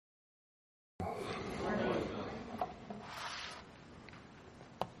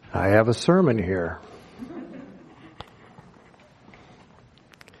I have a sermon here.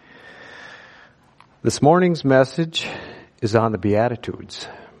 This morning's message is on the Beatitudes.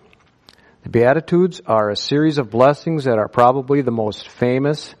 The Beatitudes are a series of blessings that are probably the most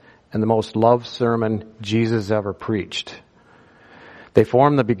famous and the most loved sermon Jesus ever preached. They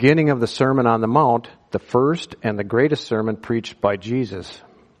form the beginning of the Sermon on the Mount, the first and the greatest sermon preached by Jesus.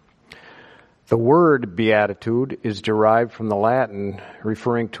 The word beatitude is derived from the Latin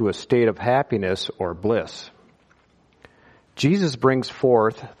referring to a state of happiness or bliss. Jesus brings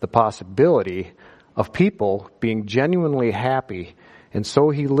forth the possibility of people being genuinely happy, and so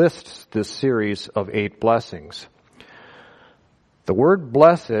he lists this series of 8 blessings. The word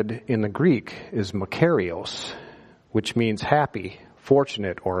blessed in the Greek is makarios, which means happy,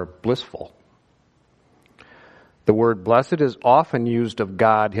 fortunate, or blissful. The word blessed is often used of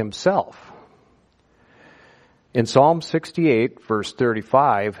God himself. In Psalm 68, verse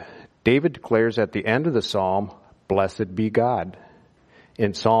 35, David declares at the end of the psalm, "Blessed be God."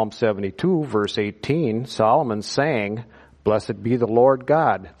 In Psalm 72, verse 18, Solomon sang, "Blessed be the Lord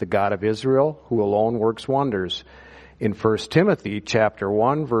God, the God of Israel, who alone works wonders." In 1 Timothy chapter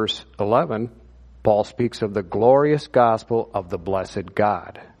 1, verse 11, Paul speaks of the glorious gospel of the blessed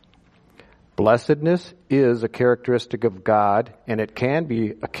God. Blessedness is a characteristic of God, and it can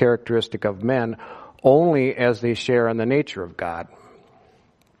be a characteristic of men only as they share in the nature of God.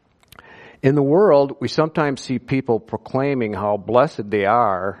 In the world, we sometimes see people proclaiming how blessed they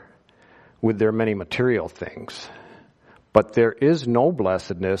are with their many material things. But there is no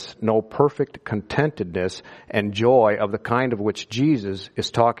blessedness, no perfect contentedness and joy of the kind of which Jesus is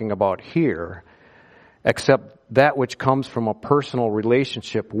talking about here, except that which comes from a personal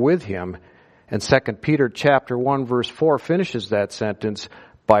relationship with him. And 2 Peter chapter 1 verse 4 finishes that sentence,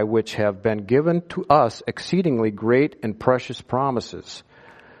 "By which have been given to us exceedingly great and precious promises,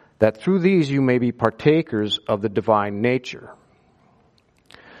 that through these you may be partakers of the divine nature."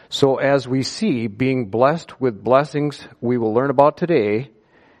 So as we see, being blessed with blessings we will learn about today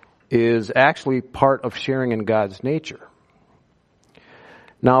is actually part of sharing in God's nature.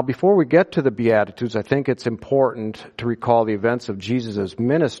 Now, before we get to the Beatitudes, I think it's important to recall the events of Jesus'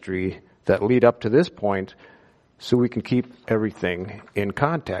 ministry that lead up to this point so we can keep everything in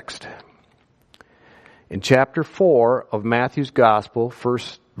context. In chapter 4 of Matthew's Gospel,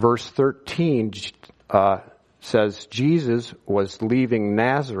 verse 13 says Jesus was leaving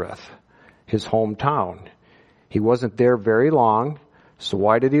Nazareth, his hometown. He wasn't there very long, so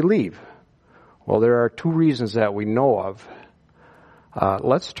why did he leave? Well, there are 2 reasons that we know of.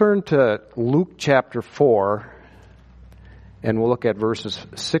 Let's turn to Luke chapter 4, and we'll look at verses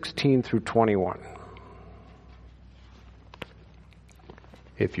 16 through 21.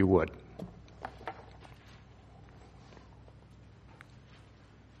 If you would.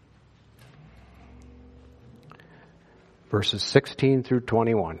 Verses 16 through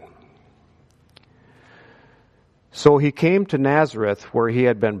 21. So he came to Nazareth, where he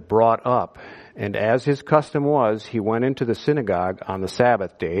had been brought up, and as his custom was, he went into the synagogue on the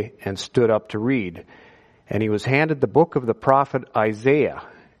Sabbath day and stood up to read. And he was handed the book of the prophet Isaiah.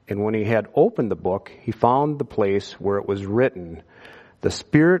 And when he had opened the book, he found the place where it was written, "The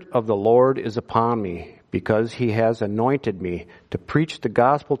Spirit of the Lord is upon me, because he has anointed me to preach the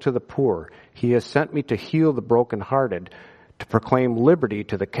gospel to the poor. He has sent me to heal the brokenhearted, to proclaim liberty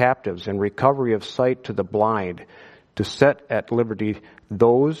to the captives and recovery of sight to the blind, to set at liberty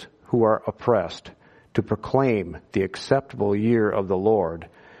those who are oppressed, to proclaim the acceptable year of the Lord."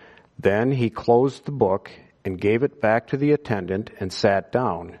 Then he closed the book and gave it back to the attendant and sat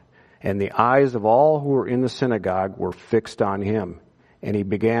down. And the eyes of all who were in the synagogue were fixed on him. And he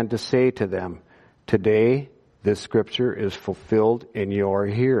began to say to them, "Today this scripture is fulfilled in your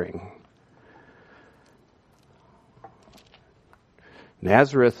hearing."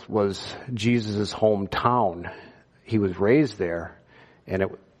 Nazareth was Jesus' hometown. He was raised there. And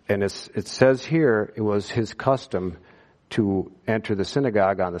it says here it was his custom to enter the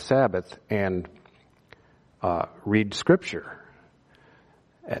synagogue on the Sabbath and read scripture.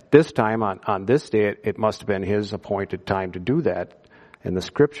 At this time, on this day, it must have been his appointed time to do that. And the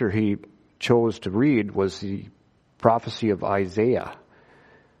scripture he chose to read was the prophecy of Isaiah,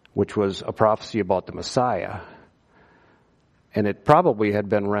 which was a prophecy about the Messiah. And it probably had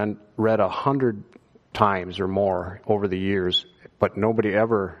been read 100 times or more over the years, but nobody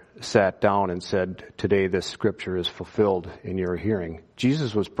ever sat down and said, "Today this scripture is fulfilled in your hearing."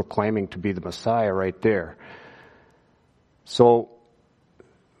 Jesus was proclaiming to be the Messiah right there. So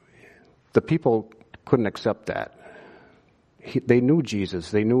the people couldn't accept that. They knew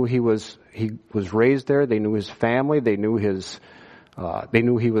Jesus. They knew he was raised there. They knew his family. They knew his They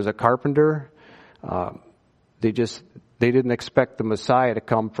knew he was a carpenter. They didn't expect the Messiah to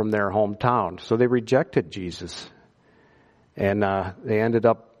come from their hometown. So they rejected Jesus. And they ended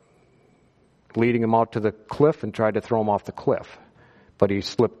up leading him out to the cliff and tried to throw him off the cliff. But he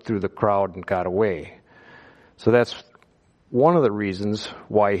slipped through the crowd and got away. So that's one of the reasons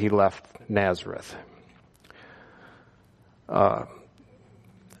why he left Nazareth. And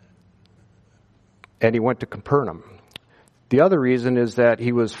he went to Capernaum. The other reason is that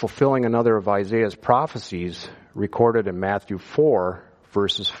he was fulfilling another of Isaiah's prophecies recorded in Matthew 4,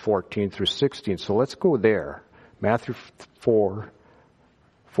 verses 14 through 16. So let's go there. Matthew 4,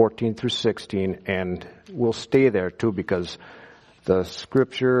 14 through 16, and we'll stay there too because the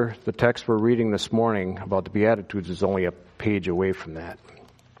scripture, the text we're reading this morning about the Beatitudes is only a page away from that.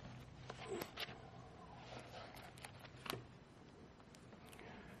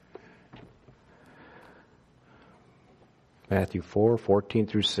 Matthew 4, 14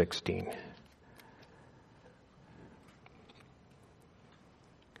 through 16.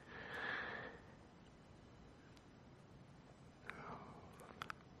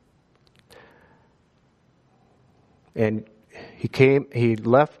 And he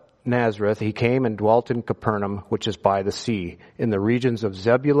left Nazareth, he came and dwelt in Capernaum, which is by the sea, in the regions of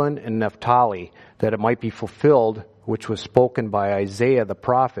Zebulun and Naphtali, that it might be fulfilled, which was spoken by Isaiah the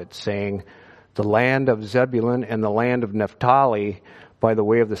prophet, saying, the land of Zebulun and the land of Naphtali by the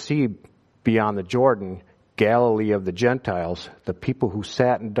way of the sea beyond the Jordan, Galilee of the Gentiles, the people who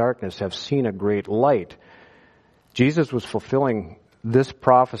sat in darkness have seen a great light. Jesus was fulfilling this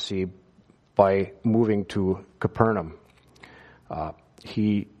prophecy by moving to Capernaum.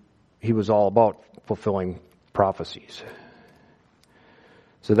 He was all about fulfilling prophecies.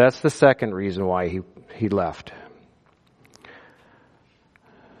 So that's the second reason why he left.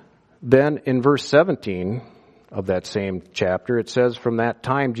 Then in verse 17 of that same chapter, it says, from that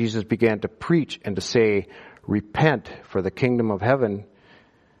time Jesus began to preach and to say, repent, for the kingdom of heaven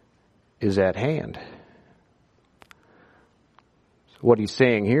is at hand. So what he's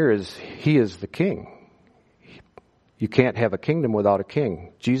saying here is he is the king. You can't have a kingdom without a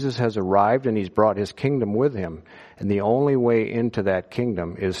king. Jesus has arrived and he's brought his kingdom with him. And the only way into that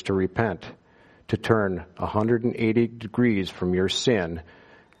kingdom is to repent, to turn 180 degrees from your sin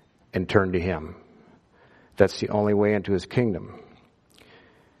and turn to him. That's the only way into his kingdom.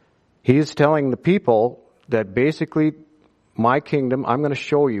 He is telling the people that basically my kingdom, I'm going to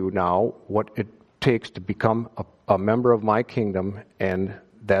show you now what it takes to become a member of my kingdom, and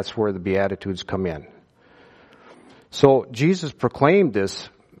that's where the Beatitudes come in. So Jesus proclaimed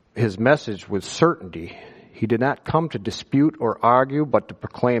his message with certainty. He did not come to dispute or argue, but to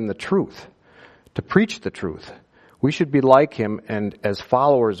proclaim the truth, to preach the truth. We should be like him, and as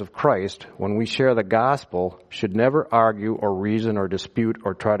followers of Christ, when we share the gospel, should never argue or reason or dispute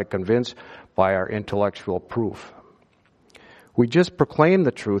or try to convince by our intellectual proof. We just proclaim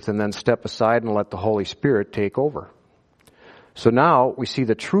the truth and then step aside and let the Holy Spirit take over. So now we see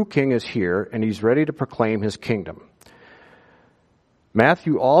the true king is here, and he's ready to proclaim his kingdom.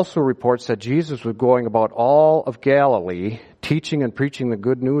 Matthew also reports that Jesus was going about all of Galilee, teaching and preaching the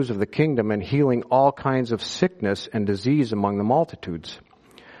good news of the kingdom and healing all kinds of sickness and disease among the multitudes.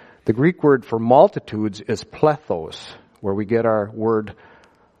 The Greek word for multitudes is plethos, where we get our word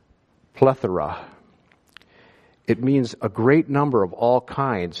plethora. It means a great number of all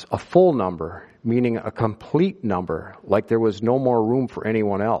kinds, a full number, meaning a complete number, like there was no more room for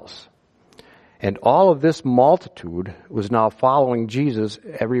anyone else. And all of this multitude was now following Jesus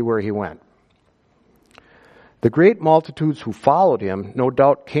everywhere he went. The great multitudes who followed him no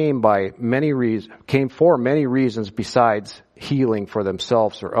doubt came for many reasons besides healing for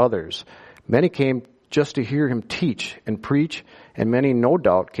themselves or others. Many came just to hear him teach and preach, and many no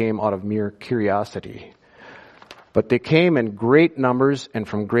doubt came out of mere curiosity. But they came in great numbers and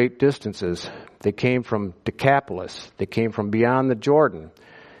from great distances. They came from Decapolis. They came from beyond the Jordan.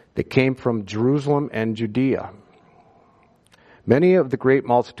 They came from Jerusalem and Judea. Many of the great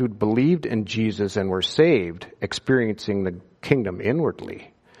multitude believed in Jesus and were saved, experiencing the kingdom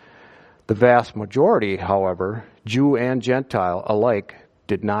inwardly. The vast majority, however, Jew and Gentile alike,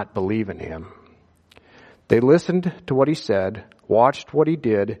 did not believe in him. They listened to what he said, watched what he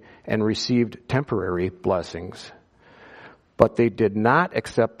did, and received temporary blessings. But they did not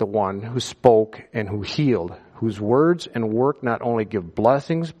accept the one who spoke and who healed, whose words and work not only give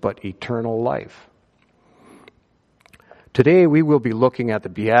blessings, but eternal life. Today we will be looking at the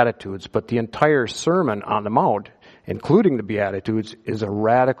Beatitudes, but the entire Sermon on the Mount, including the Beatitudes, is a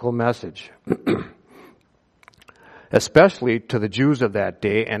radical message, especially to the Jews of that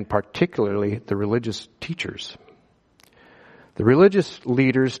day and particularly the religious teachers. The religious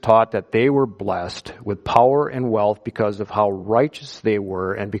leaders taught that they were blessed with power and wealth because of how righteous they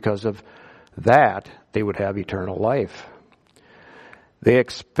were, and because of that, they would have eternal life. They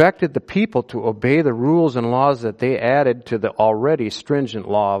expected the people to obey the rules and laws that they added to the already stringent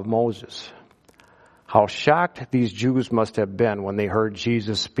law of Moses. How shocked these Jews must have been when they heard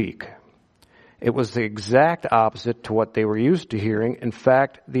Jesus speak. It was the exact opposite to what they were used to hearing. In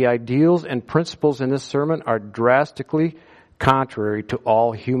fact, the ideals and principles in this sermon are drastically contrary to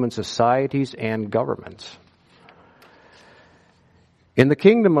all human societies and governments. In the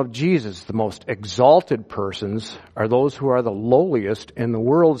kingdom of Jesus, the most exalted persons are those who are the lowliest in the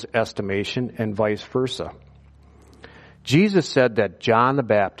world's estimation, and vice versa. Jesus said that John the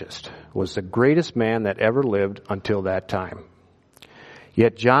Baptist was the greatest man that ever lived until that time.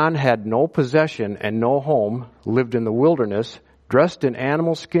 Yet John had no possession and no home, lived in the wilderness, dressed in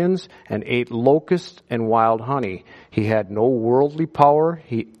animal skins, and ate locusts and wild honey. He had no worldly power,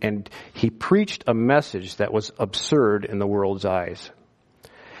 and he preached a message that was absurd in the world's eyes.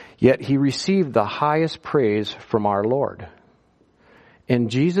 Yet he received the highest praise from our Lord. In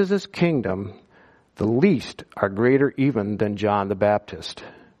Jesus' kingdom, the least are greater even than John the Baptist.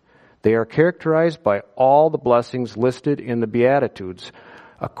 They are characterized by all the blessings listed in the Beatitudes.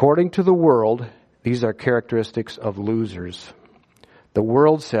 According to the world, these are characteristics of losers. The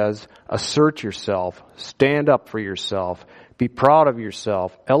world says, assert yourself, stand up for yourself, be proud of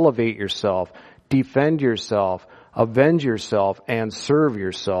yourself, elevate yourself, defend yourself, avenge yourself, and serve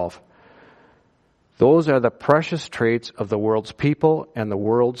yourself. Those are the precious traits of the world's people and the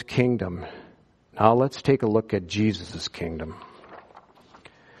world's kingdom. Now let's take a look at Jesus' kingdom.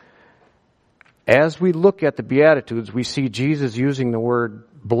 As we look at the Beatitudes, we see Jesus using the word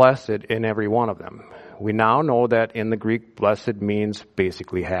blessed in every one of them. We now know that in the Greek, blessed means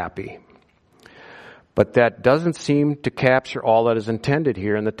basically happy. But that doesn't seem to capture all that is intended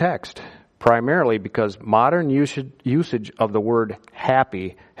here in the text, primarily because modern usage of the word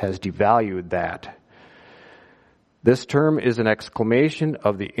happy has devalued that. This term is an exclamation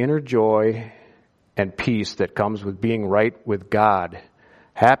of the inner joy and peace that comes with being right with God.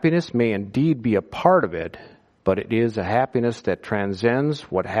 Happiness may indeed be a part of it, but it is a happiness that transcends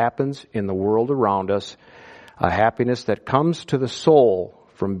what happens in the world around us, a happiness that comes to the soul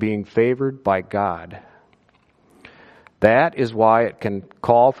from being favored by God. That is why it can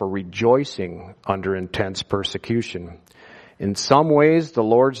call for rejoicing under intense persecution. In some ways, the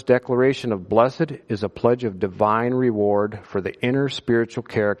Lord's declaration of blessed is a pledge of divine reward for the inner spiritual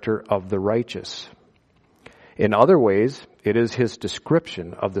character of the righteous. In other ways, it is his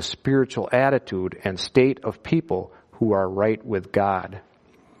description of the spiritual attitude and state of people who are right with God.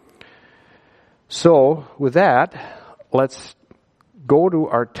 So, with that, let's go to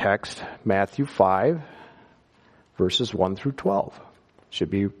our text, Matthew 5, verses 1 through 12. Should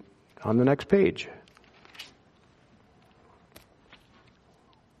be on the next page.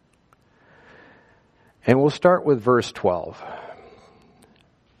 And we'll start with verse 12.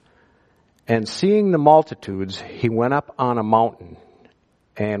 And seeing the multitudes, he went up on a mountain.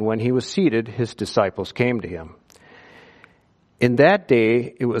 And when he was seated, his disciples came to him. In that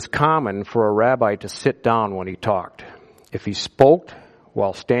day, it was common for a rabbi to sit down when he talked. If he spoke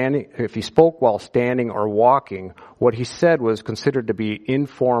while standing or walking, what he said was considered to be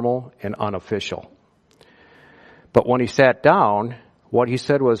informal and unofficial. But when he sat down, what he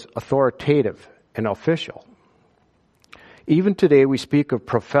said was authoritative and official. Even today, we speak of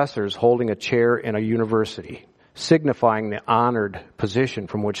professors holding a chair in a university, signifying the honored position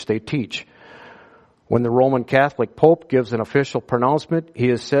from which they teach. When the Roman Catholic Pope gives an official pronouncement, he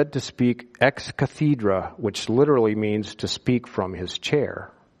is said to speak ex cathedra, which literally means to speak from his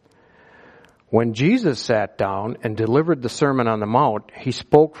chair. When Jesus sat down and delivered the Sermon on the Mount, he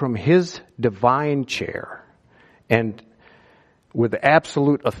spoke from his divine chair and with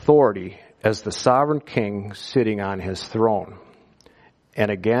absolute authority as the sovereign king sitting on his throne.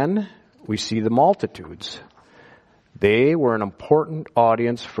 And again, we see the multitudes. They were an important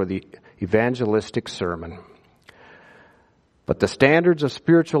audience for the evangelistic sermon. But the standards of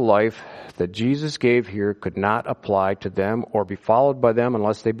spiritual life that Jesus gave here could not apply to them or be followed by them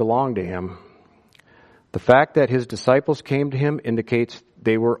unless they belonged to him. The fact that his disciples came to him indicates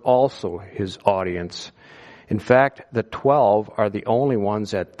they were also his audience. In fact, the 12 are the only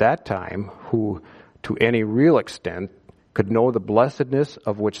ones at that time who, to any real extent, could know the blessedness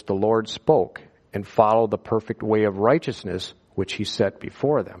of which the Lord spoke and follow the perfect way of righteousness which he set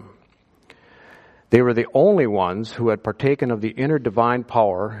before them. They were the only ones who had partaken of the inner divine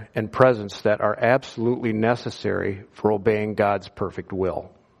power and presence that are absolutely necessary for obeying God's perfect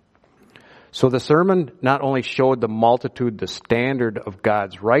will. So the sermon not only showed the multitude the standard of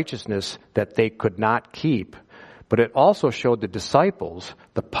God's righteousness that they could not keep, but it also showed the disciples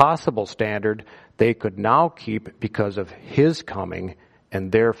the possible standard they could now keep because of his coming and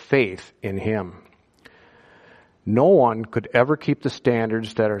their faith in him. No one could ever keep the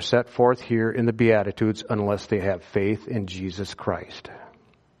standards that are set forth here in the Beatitudes unless they have faith in Jesus Christ.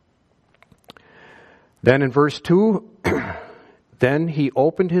 Then in verse 2, then he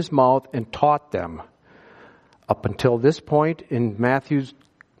opened his mouth and taught them. Up until this point in Matthew's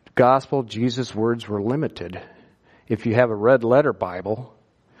gospel, Jesus' words were limited. If you have a red letter Bible,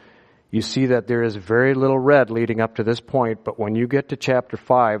 you see that there is very little red leading up to this point, but when you get to chapter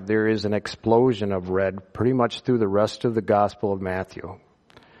 5, there is an explosion of red pretty much through the rest of the Gospel of Matthew.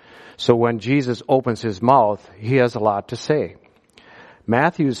 So when Jesus opens his mouth, he has a lot to say.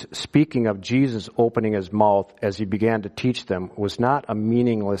 Matthew's speaking of Jesus opening his mouth as he began to teach them was not a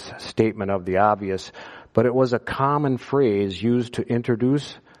meaningless statement of the obvious, but it was a common phrase used to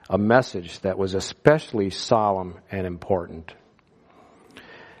introduce a message that was especially solemn and important.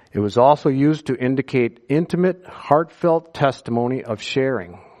 It was also used to indicate intimate, heartfelt testimony of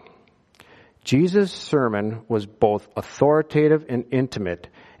sharing. Jesus' sermon was both authoritative and intimate,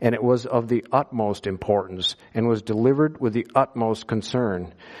 and it was of the utmost importance and was delivered with the utmost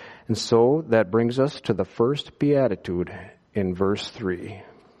concern. And so that brings us to the first beatitude in verse 3.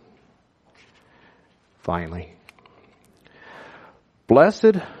 Finally,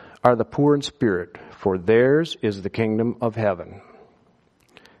 blessed are the poor in spirit, for theirs is the kingdom of heaven.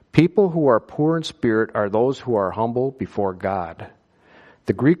 People who are poor in spirit are those who are humble before God.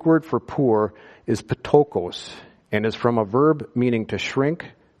 The Greek word for poor is patokos and is from a verb meaning to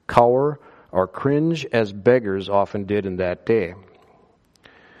shrink, cower, or cringe as beggars often did in that day.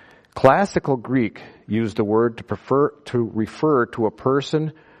 Classical Greek used the word to refer to a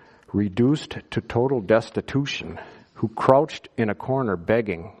person reduced to total destitution, who crouched in a corner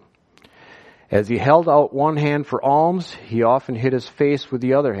begging. As he held out one hand for alms, he often hid his face with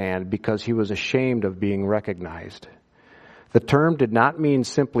the other hand because he was ashamed of being recognized. The term did not mean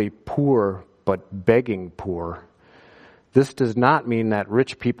simply poor, but begging poor. This does not mean that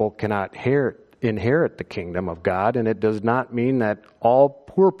rich people cannot inherit the kingdom of God, and it does not mean that all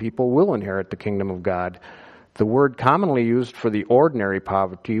poor people will inherit the kingdom of God. The word commonly used for the ordinary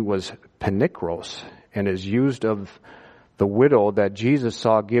poverty was panikros, and is used of the widow that Jesus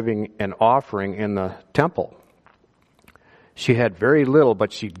saw giving an offering in the temple. She had very little,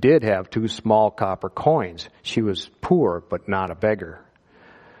 but she did have 2 small copper coins. She was poor, but not a beggar.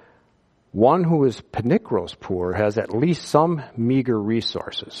 One who is panikros poor has at least some meager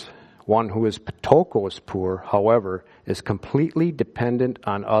resources. One who is patokos poor, however, is completely dependent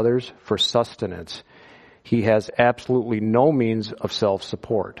on others for sustenance. He has absolutely no means of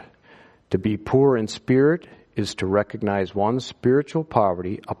self-support. To be poor in spirit is to recognize one's spiritual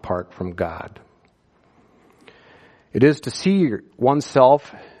poverty apart from God. It is to see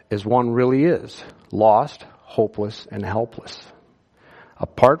oneself as one really is, lost, hopeless, and helpless.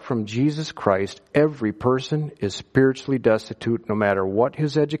 Apart from Jesus Christ, every person is spiritually destitute no matter what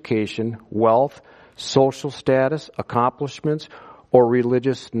his education, wealth, social status, accomplishments, or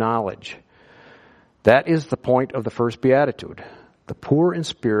religious knowledge. That is the point of the first beatitude. The poor in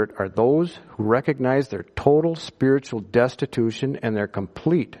spirit are those who recognize their total spiritual destitution and their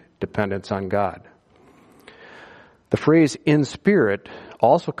complete dependence on God. The phrase in spirit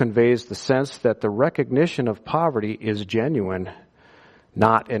also conveys the sense that the recognition of poverty is genuine,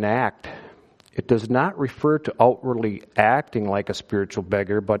 not an act. It does not refer to outwardly acting like a spiritual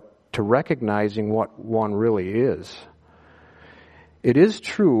beggar, but to recognizing what one really is. It is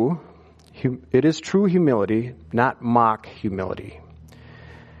true humility, not mock humility.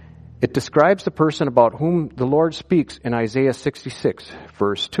 It describes the person about whom the Lord speaks in Isaiah 66,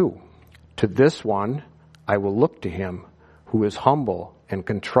 verse 2. To this one I will look to him who is humble and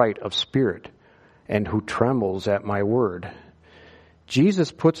contrite of spirit, and who trembles at my word.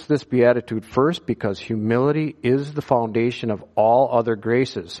 Jesus puts this beatitude first because humility is the foundation of all other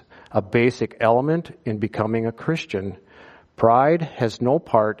graces, a basic element in becoming a Christian. Pride has no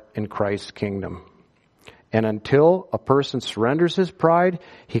part in Christ's kingdom. And until a person surrenders his pride,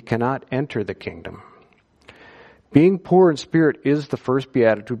 he cannot enter the kingdom. Being poor in spirit is the first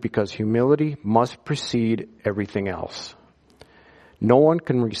beatitude because humility must precede everything else. No one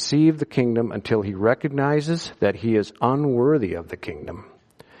can receive the kingdom until he recognizes that he is unworthy of the kingdom.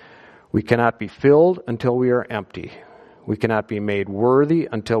 We cannot be filled until we are empty. We cannot be made worthy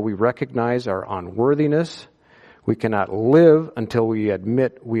until we recognize our unworthiness. We cannot live until we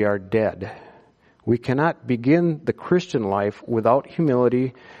admit we are dead. We cannot begin the Christian life without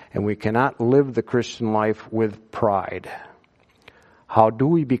humility, and we cannot live the Christian life with pride. How do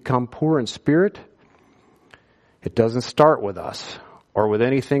we become poor in spirit? It doesn't start with us or with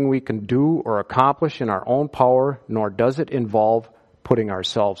anything we can do or accomplish in our own power, nor does it involve putting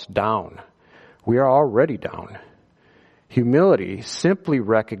ourselves down. We are already down. Humility simply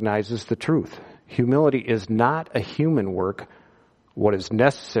recognizes the truth. Humility is not a human work, what is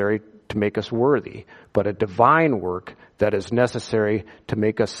necessary to make us worthy, but a divine work that is necessary to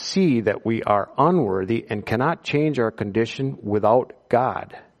make us see that we are unworthy and cannot change our condition without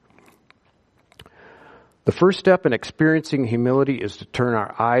God. The first step in experiencing humility is to turn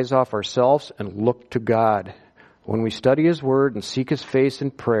our eyes off ourselves and look to God. When we study His Word and seek His face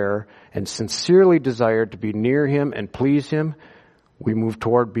in prayer and sincerely desire to be near Him and please Him, we move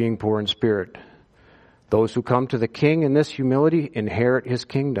toward being poor in spirit. Those who come to the King in this humility inherit His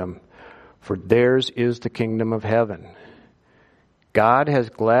kingdom, for theirs is the kingdom of heaven. God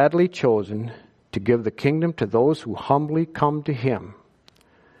has gladly chosen to give the kingdom to those who humbly come to Him.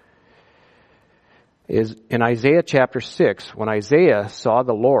 In Isaiah chapter 6, when Isaiah saw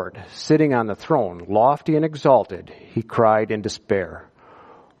the Lord sitting on the throne, lofty and exalted, he cried in despair,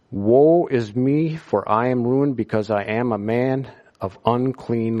 "Woe is me, for I am ruined because I am a man of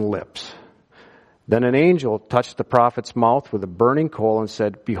unclean lips." Then an angel touched the prophet's mouth with a burning coal and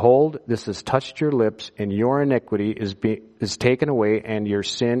said, "Behold, this has touched your lips, and your iniquity is taken away, and your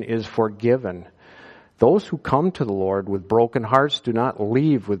sin is forgiven." Those who come to the Lord with broken hearts do not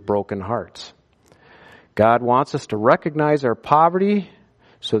leave with broken hearts. God wants us to recognize our poverty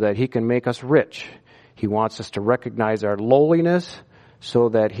so that He can make us rich. He wants us to recognize our lowliness so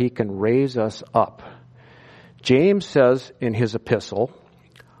that He can raise us up. James says in his epistle,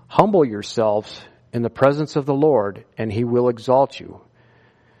 "Humble yourselves in the presence of the Lord, and He will exalt you."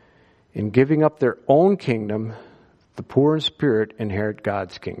 In giving up their own kingdom, the poor in spirit inherit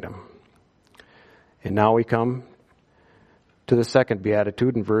God's kingdom. And now we come to the second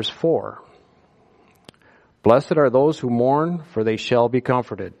beatitude in verse 4. Blessed are those who mourn, for they shall be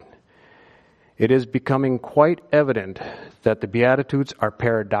comforted. It is becoming quite evident that the Beatitudes are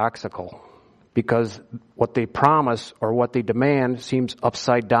paradoxical, because what they promise or what they demand seems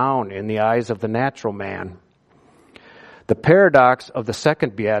upside down in the eyes of the natural man. The paradox of the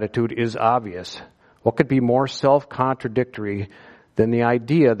second Beatitude is obvious. What could be more self-contradictory than the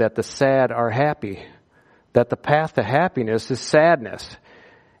idea that the sad are happy, that the path to happiness is sadness,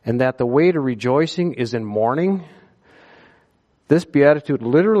 and that the way to rejoicing is in mourning? This beatitude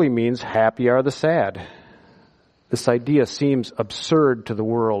literally means happy are the sad. This idea seems absurd to the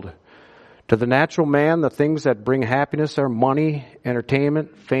world. To the natural man, the things that bring happiness are money,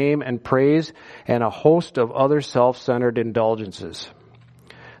 entertainment, fame, and praise, and a host of other self-centered indulgences.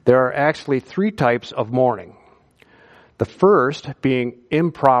 There are actually three types of mourning. The first being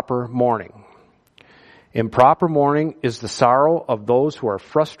improper mourning. Improper mourning is the sorrow of those who are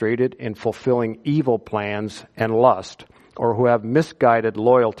frustrated in fulfilling evil plans and lust, or who have misguided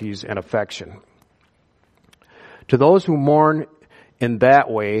loyalties and affection. To those who mourn in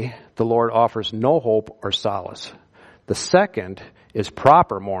that way, the Lord offers no hope or solace. The second is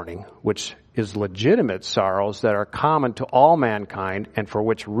proper mourning, which is legitimate sorrows that are common to all mankind and for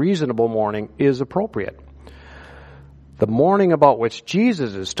which reasonable mourning is appropriate. The mourning about which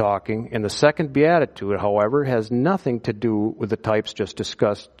Jesus is talking in the second beatitude, however, has nothing to do with the types just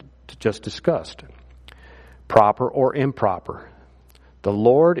discussed. Proper or improper. The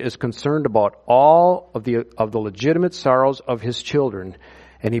Lord is concerned about all of the legitimate sorrows of His children,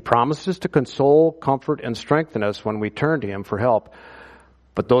 and He promises to console, comfort, and strengthen us when we turn to Him for help.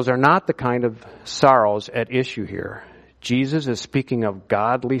 But those are not the kind of sorrows at issue here. Jesus is speaking of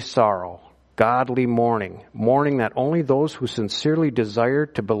godly sorrow, godly mourning, mourning that only those who sincerely desire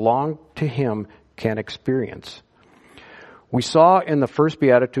to belong to Him can experience. We saw in the first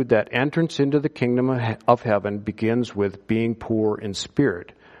beatitude that entrance into the kingdom of heaven begins with being poor in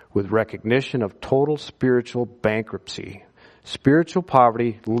spirit, with recognition of total spiritual bankruptcy. Spiritual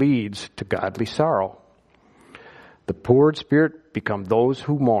poverty leads to godly sorrow. The poor in spirit become those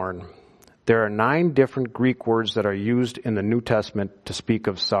who mourn. There are 9 different Greek words that are used in the New Testament to speak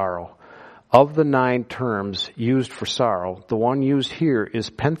of sorrow. Of the 9 terms used for sorrow, the one used here is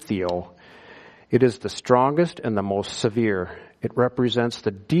pentheo. It is the strongest and the most severe. It represents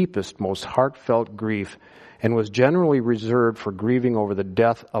the deepest, most heartfelt grief and was generally reserved for grieving over the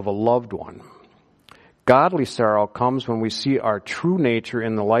death of a loved one. Godly sorrow comes when we see our true nature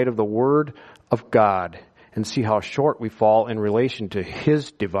in the light of the Word of God and see how short we fall in relation to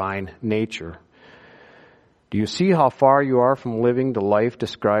His divine nature. Do you see how far you are from living the life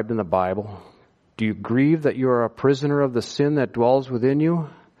described in the Bible? Do you grieve that you are a prisoner of the sin that dwells within you?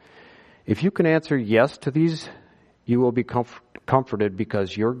 If you can answer yes to these, you will be comforted,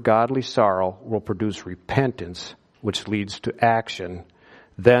 because your godly sorrow will produce repentance, which leads to action,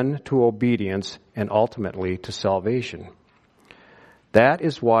 then to obedience, and ultimately to salvation. That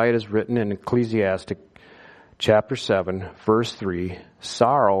is why it is written in Ecclesiastes chapter 7, verse 3,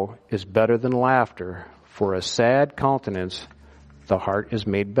 sorrow is better than laughter, for a sad countenance the heart is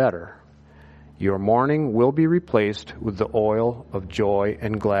made better. Your mourning will be replaced with the oil of joy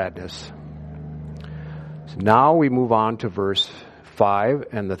and gladness. So now we move on to verse 5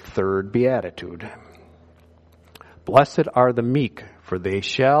 and the third beatitude. Blessed are the meek, for they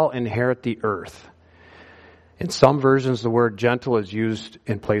shall inherit the earth. In some versions, the word gentle is used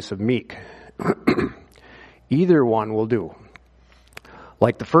in place of meek. Either one will do.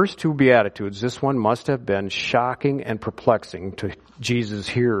 Like the first two Beatitudes, this one must have been shocking and perplexing to Jesus'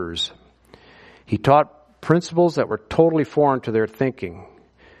 hearers. He taught principles that were totally foreign to their thinking.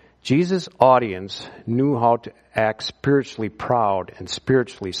 Jesus' audience knew how to act spiritually proud and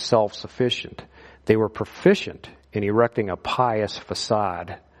spiritually self-sufficient. They were proficient in erecting a pious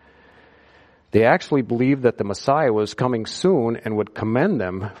facade. They actually believed that the Messiah was coming soon and would commend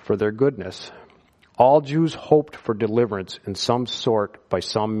them for their goodness. All Jews hoped for deliverance in some sort by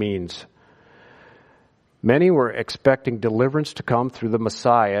some means. Many were expecting deliverance to come through the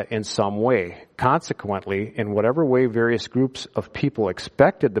Messiah in some way. Consequently, in whatever way various groups of people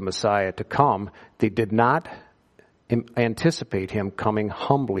expected the Messiah to come, they did not anticipate him coming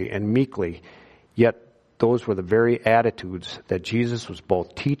humbly and meekly. Yet those were the very attitudes that Jesus was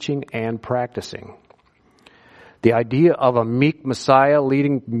both teaching and practicing. The idea of a meek Messiah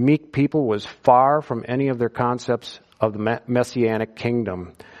leading meek people was far from any of their concepts of the Messianic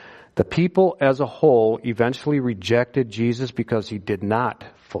kingdom. The people as a whole eventually rejected Jesus because he did not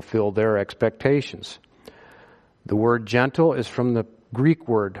fulfill their expectations. The word gentle is from the Greek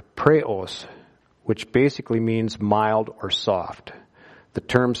word praeos, which basically means mild or soft. The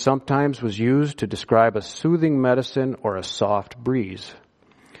term sometimes was used to describe a soothing medicine or a soft breeze.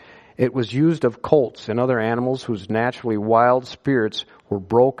 It was used of colts and other animals whose naturally wild spirits were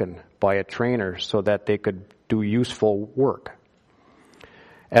broken by a trainer so that they could do useful work.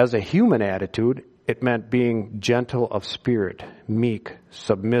 As a human attitude, it meant being gentle of spirit, meek,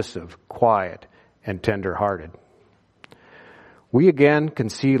 submissive, quiet, and tender-hearted. We again can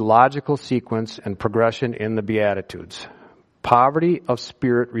see logical sequence and progression in the Beatitudes. Poverty of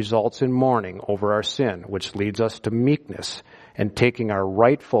spirit results in mourning over our sin, which leads us to meekness and taking our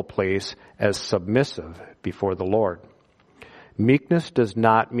rightful place as submissive before the Lord. Meekness does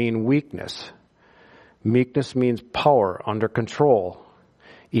not mean weakness. Meekness means power under control.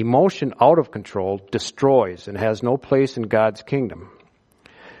 Emotion out of control destroys and has no place in God's kingdom.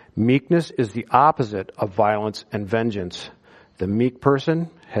 Meekness is the opposite of violence and vengeance. The meek person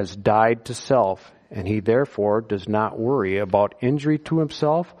has died to self, and he therefore does not worry about injury to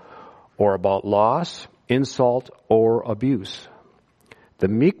himself or about loss, insult, or abuse. The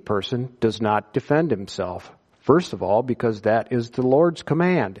meek person does not defend himself, first of all, because that is the Lord's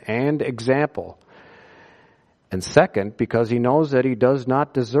command and example. And second, because he knows that he does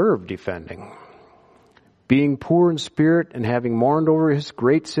not deserve defending. Being poor in spirit and having mourned over his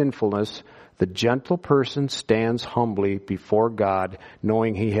great sinfulness, the gentle person stands humbly before God,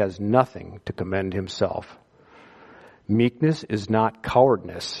 knowing he has nothing to commend himself. Meekness is not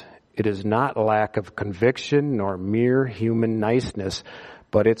cowardice. It is not lack of conviction nor mere human niceness,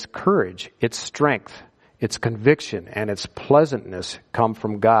 but its courage, its strength, its conviction, and its pleasantness come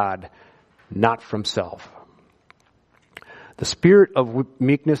from God, not from self. The spirit of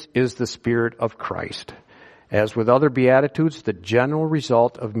meekness is the spirit of Christ. As with other Beatitudes, the general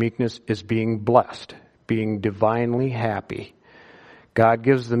result of meekness is being blessed, being divinely happy. God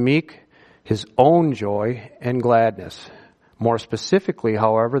gives the meek his own joy and gladness. More specifically,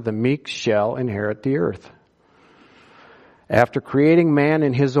 however, the meek shall inherit the earth. After creating man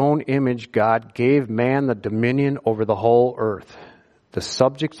in his own image, God gave man the dominion over the whole earth. The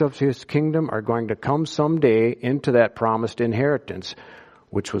subjects of his kingdom are going to come someday into that promised inheritance,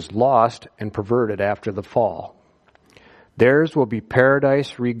 which was lost and perverted after the fall. Theirs will be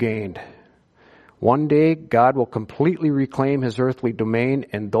paradise regained. One day, God will completely reclaim his earthly domain,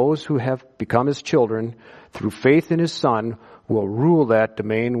 and those who have become his children through faith in his Son will rule that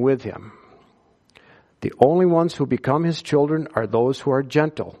domain with him. The only ones who become his children are those who are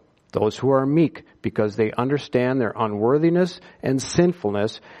gentle, those who are meek, because they understand their unworthiness and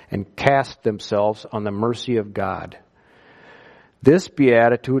sinfulness and cast themselves on the mercy of God. This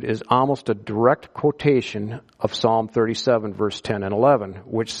beatitude is almost a direct quotation of Psalm 37, verse 10 and 11,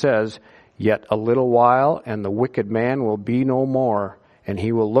 which says, Yet a little while, and the wicked man will be no more, and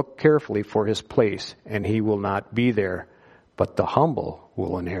he will look carefully for his place, and he will not be there, but the humble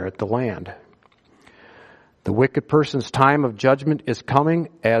will inherit the land. The wicked person's time of judgment is coming,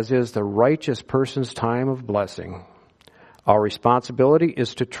 as is the righteous person's time of blessing. Our responsibility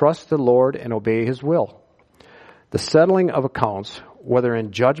is to trust the Lord and obey His will. The settling of accounts, whether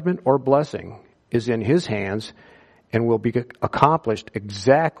in judgment or blessing, is in His hands and will be accomplished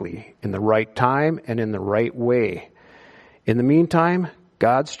exactly in the right time and in the right way. In the meantime,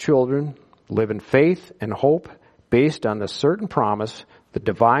 God's children live in faith and hope based on the certain promise, the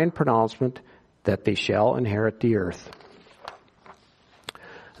divine pronouncement, that they shall inherit the earth.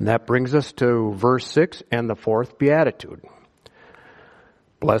 And that brings us to verse 6 and the fourth beatitude.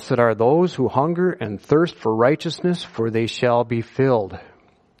 Blessed are those who hunger and thirst for righteousness, for they shall be filled.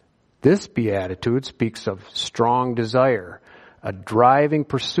 This beatitude speaks of strong desire, a driving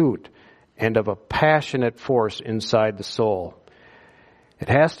pursuit, and of a passionate force inside the soul. It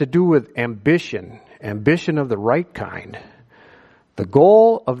has to do with ambition of the right kind. The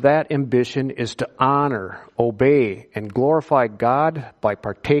goal of that ambition is to honor, obey, and glorify God by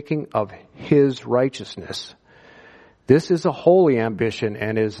partaking of His righteousness. This is a holy ambition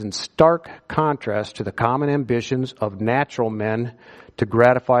and is in stark contrast to the common ambitions of natural men to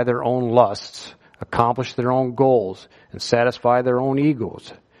gratify their own lusts, accomplish their own goals, and satisfy their own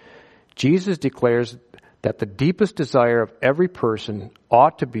egos. Jesus declares that the deepest desire of every person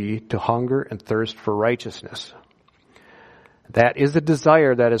ought to be to hunger and thirst for righteousness. That is a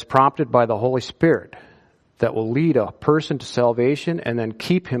desire that is prompted by the Holy Spirit that will lead a person to salvation and then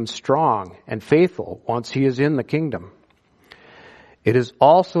keep him strong and faithful once he is in the kingdom. It is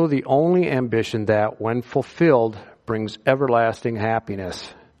also the only ambition that, when fulfilled, brings everlasting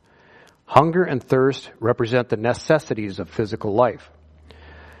happiness. Hunger and thirst represent the necessities of physical life.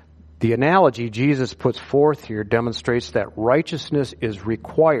 The analogy Jesus puts forth here demonstrates that righteousness is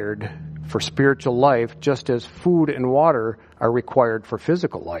required for spiritual life, just as food and water are required for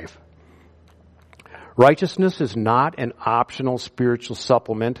physical life. Righteousness is not an optional spiritual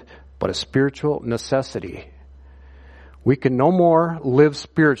supplement, but a spiritual necessity. We can no more live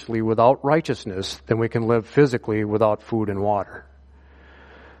spiritually without righteousness than we can live physically without food and water.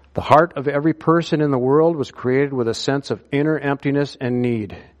 The heart of every person in the world was created with a sense of inner emptiness and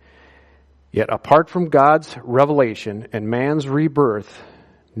need. Yet apart from God's revelation and man's rebirth,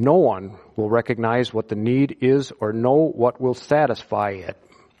 no one will recognize what the need is or know what will satisfy it.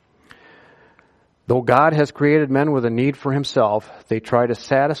 Though God has created men with a need for Himself, they try to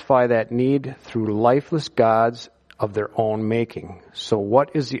satisfy that need through lifeless gods of their own making. So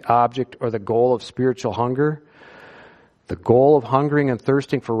what is the object or the goal of spiritual hunger? The goal of hungering and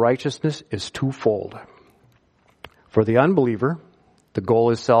thirsting for righteousness is twofold. For the unbeliever, the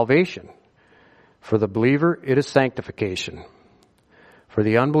goal is salvation. For the believer, it is sanctification. For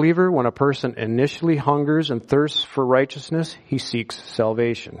the unbeliever, when a person initially hungers and thirsts for righteousness, he seeks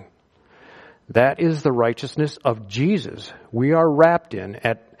salvation. That is the righteousness of Jesus we are wrapped in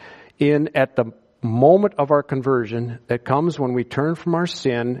at the moment of our conversion that comes when we turn from our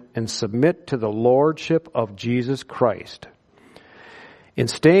sin and submit to the lordship of Jesus Christ. In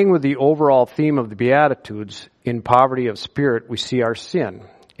staying with the overall theme of the Beatitudes, in poverty of spirit we see our sin.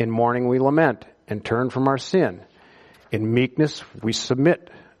 In mourning we lament and turn from our sin. In meekness we submit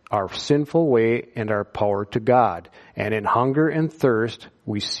our sinful way and our power to God. And in hunger and thirst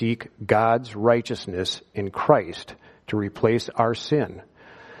we seek God's righteousness in Christ to replace our sin.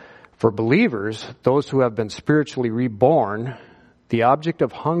 For believers, those who have been spiritually reborn, the object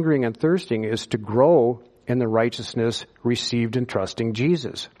of hungering and thirsting is to grow in the righteousness received in trusting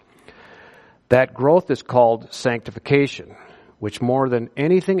Jesus. That growth is called sanctification, which more than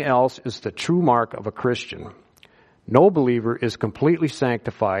anything else is the true mark of a Christian. No believer is completely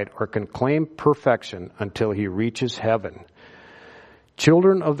sanctified or can claim perfection until he reaches heaven.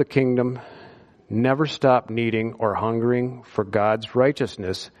 Children of the kingdom never stop needing or hungering for God's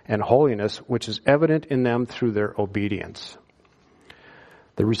righteousness and holiness, which is evident in them through their obedience.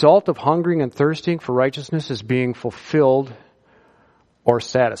 The result of hungering and thirsting for righteousness is being fulfilled or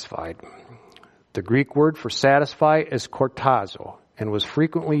satisfied. The Greek word for satisfy is kortazo and was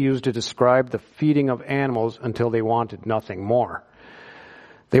frequently used to describe the feeding of animals until they wanted nothing more.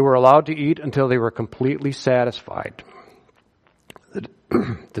 They were allowed to eat until they were completely satisfied.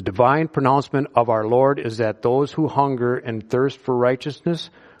 The divine pronouncement of our Lord is that those who hunger and thirst for righteousness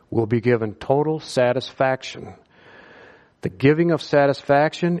will be given total satisfaction. The giving of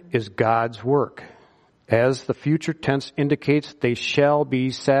satisfaction is God's work. As the future tense indicates, they shall be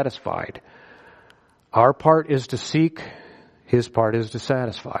satisfied. Our part is to seek, His part is to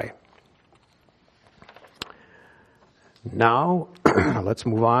satisfy. Now, let's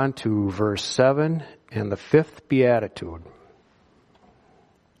move on to verse 7 and the fifth beatitude.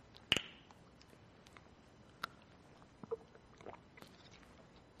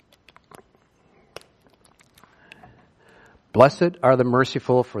 Blessed are the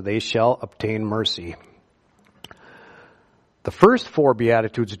merciful, for they shall obtain mercy. The first four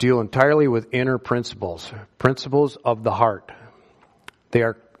Beatitudes deal entirely with inner principles, principles of the heart. They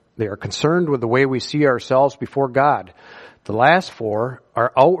are concerned with the way we see ourselves before God. The last four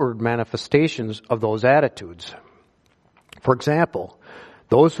are outward manifestations of those attitudes. For example,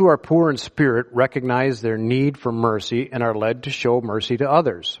 those who are poor in spirit recognize their need for mercy and are led to show mercy to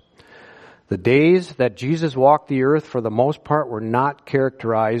others. The days that Jesus walked the earth, for the most part, were not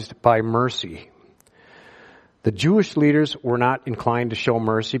characterized by mercy. The Jewish leaders were not inclined to show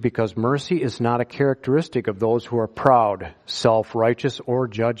mercy because mercy is not a characteristic of those who are proud, self-righteous, or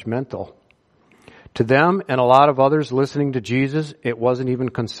judgmental. To them and a lot of others listening to Jesus, it wasn't even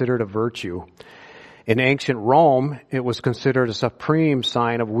considered a virtue. In ancient Rome, it was considered a supreme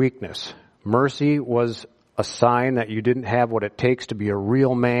sign of weakness. Mercy was a sign that you didn't have what it takes to be a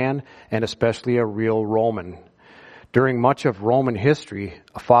real man, and especially a real Roman. During much of Roman history,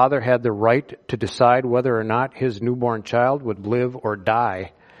 a father had the right to decide whether or not his newborn child would live or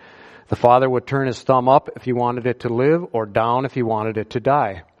die. The father would turn his thumb up if he wanted it to live, or down if he wanted it to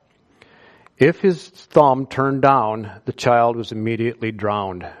die. If his thumb turned down, the child was immediately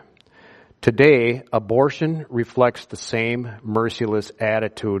drowned. Today, abortion reflects the same merciless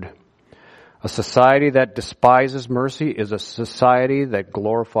attitude. A society that despises mercy is a society that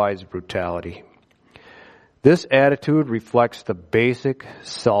glorifies brutality. This attitude reflects the basic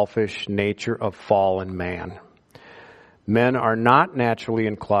selfish nature of fallen man. Men are not naturally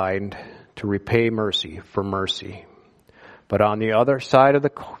inclined to repay mercy for mercy. But on the other side of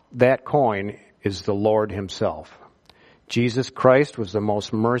that coin is the Lord himself. Jesus Christ was the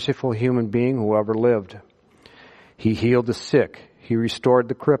most merciful human being who ever lived. He healed the sick. He restored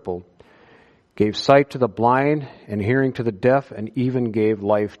the crippled, gave sight to the blind and hearing to the deaf, and even gave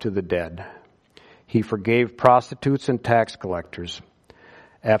life to the dead. He forgave prostitutes and tax collectors.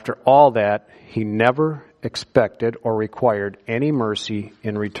 After all that, he never expected or required any mercy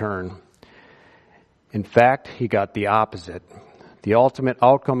in return. In fact, he got the opposite. The ultimate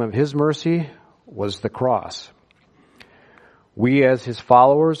outcome of his mercy was the cross. We as his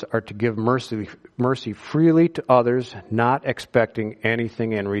followers are to give mercy freely to others, not expecting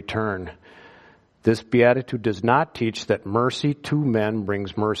anything in return. This beatitude does not teach that mercy to men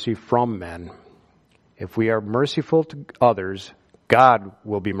brings mercy from men. If we are merciful to others, God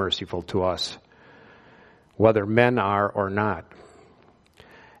will be merciful to us, whether men are or not.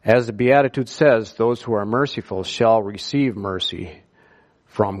 As the beatitude says, those who are merciful shall receive mercy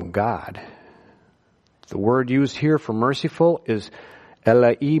from God. The word used here for merciful is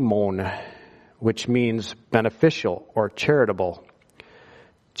eleimon, which means beneficial or charitable.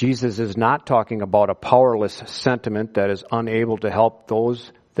 Jesus is not talking about a powerless sentiment that is unable to help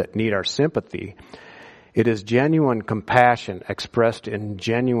those that need our sympathy. It is genuine compassion expressed in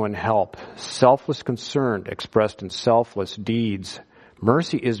genuine help, selfless concern expressed in selfless deeds.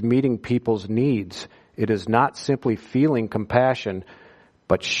 Mercy is meeting people's needs. It is not simply feeling compassion,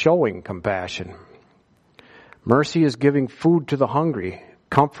 but showing compassion. Mercy is giving food to the hungry,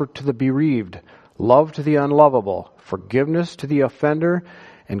 comfort to the bereaved, love to the unlovable, forgiveness to the offender,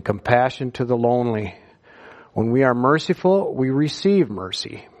 and compassion to the lonely. When we are merciful, we receive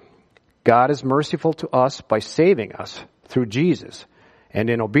mercy. God is merciful to us by saving us through Jesus, and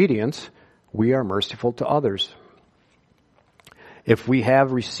in obedience, we are merciful to others. If we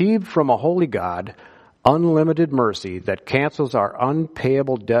have received from a holy God unlimited mercy that cancels our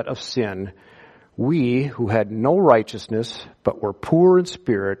unpayable debt of sin, we who had no righteousness but were poor in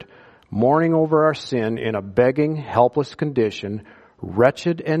spirit, mourning over our sin in a begging, helpless condition,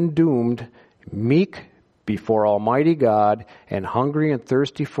 wretched and doomed, meek before Almighty God, and hungry and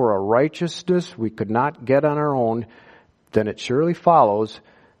thirsty for a righteousness we could not get on our own, then it surely follows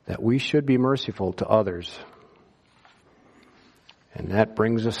that we should be merciful to others. And that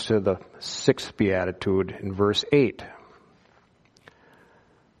brings us to the sixth beatitude in verse 8.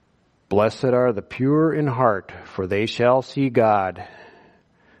 Blessed are the pure in heart, for they shall see God.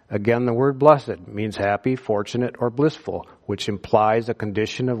 Again, the word blessed means happy, fortunate, or blissful, which implies a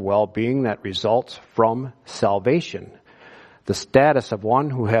condition of well-being that results from salvation, the status of one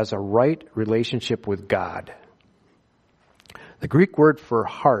who has a right relationship with God. The Greek word for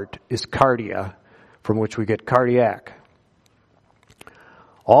heart is cardia, from which we get cardiac.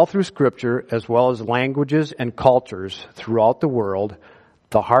 All through Scripture, as well as languages and cultures throughout the world,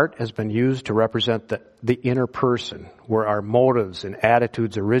 the heart has been used to represent the the inner person, where our motives and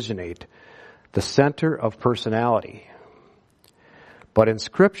attitudes originate, the center of personality. But in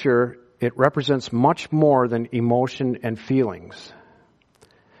Scripture, it represents much more than emotion and feelings.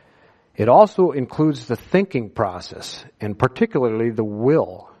 It also includes the thinking process, and particularly the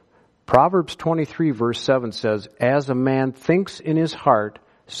will. Proverbs 23 verse 7 says, "As a man thinks in his heart,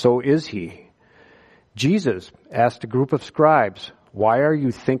 so is he." Jesus asked a group of scribes, "Why are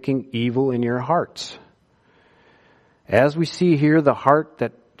you thinking evil in your hearts?" As we see here, the heart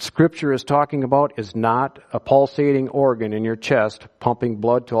that Scripture is talking about is not a pulsating organ in your chest pumping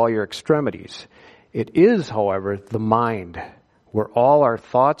blood to all your extremities. It is, however, the mind, where all our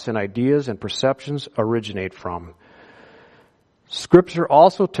thoughts and ideas and perceptions originate from. Scripture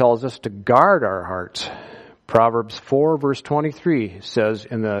also tells us to guard our hearts. Proverbs 4 verse 23 says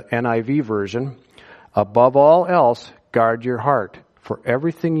in the NIV version, "Above all else, guard your heart, for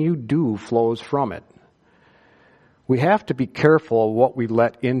everything you do flows from it." We have to be careful of what we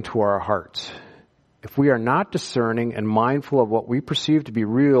let into our hearts. If we are not discerning and mindful of what we perceive to be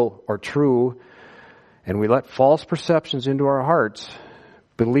real or true, and we let false perceptions into our hearts,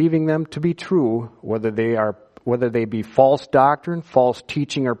 believing them to be true, whether they be false doctrine, false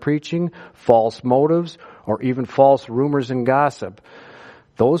teaching or preaching, false motives, or even false rumors and gossip,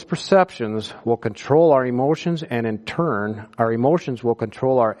 those perceptions will control our emotions, and in turn, our emotions will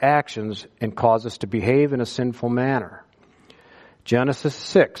control our actions and cause us to behave in a sinful manner. Genesis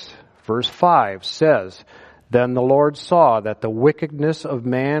 6, verse 5 says, "Then the Lord saw that the wickedness of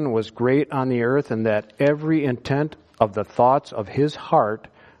man was great on the earth, and that every intent of the thoughts of his heart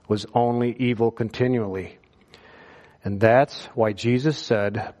was only evil continually." And that's why Jesus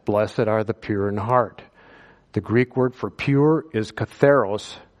said, "Blessed are the pure in heart." The Greek word for pure is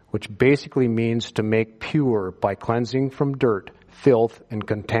katharos, which basically means to make pure by cleansing from dirt, filth, and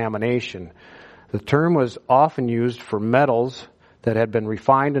contamination. The term was often used for metals that had been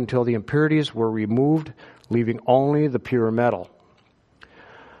refined until the impurities were removed, leaving only the pure metal.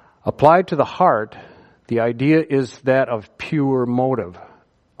 Applied to the heart, the idea is that of pure motive,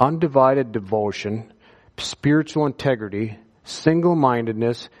 undivided devotion, spiritual integrity,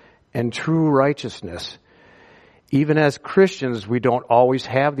 single-mindedness, and true righteousness. Even as Christians, we don't always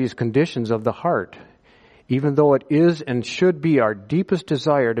have these conditions of the heart, even though it is and should be our deepest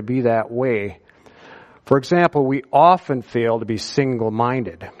desire to be that way. For example, we often fail to be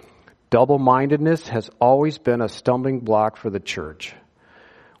single-minded. Double-mindedness has always been a stumbling block for the church.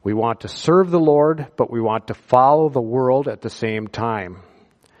 We want to serve the Lord, but we want to follow the world at the same time.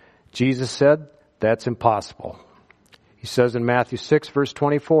 Jesus said that's impossible. He says in Matthew 6, verse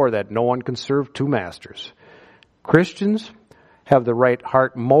 24, that no one can serve two masters. Christians have the right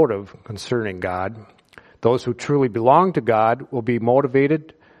heart motive concerning God. Those who truly belong to God will be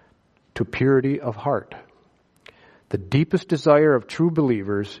motivated to purity of heart. The deepest desire of true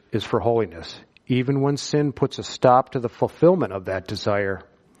believers is for holiness, even when sin puts a stop to the fulfillment of that desire.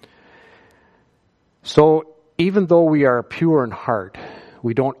 So, even though we are pure in heart,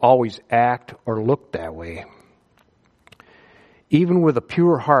 we don't always act or look that way. Even with a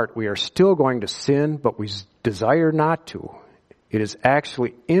pure heart, we are still going to sin, but we desire not to. It is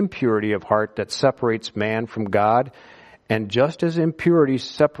actually impurity of heart that separates man from God, and just as impurity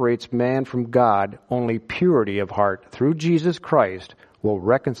separates man from God, only purity of heart through Jesus Christ will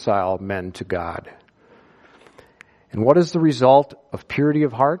reconcile men to God. And what is the result of purity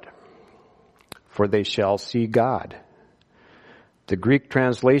of heart? For they shall see God. The Greek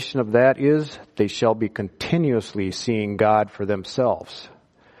translation of that is, they shall be continuously seeing God for themselves.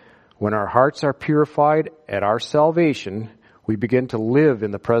 When our hearts are purified at our salvation, we begin to live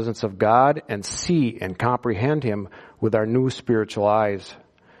in the presence of God and see and comprehend Him with our new spiritual eyes.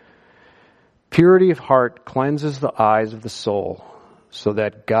 Purity of heart cleanses the eyes of the soul so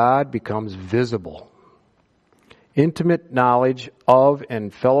that God becomes visible. Intimate knowledge of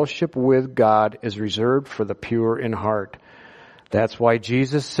and fellowship with God is reserved for the pure in heart. That's why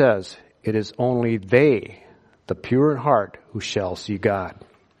Jesus says, it is only they, the pure in heart, who shall see God.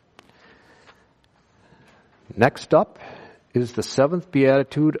 Next up is the seventh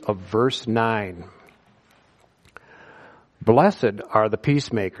beatitude of verse 9. Blessed are the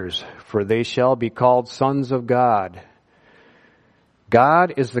peacemakers, for they shall be called sons of God.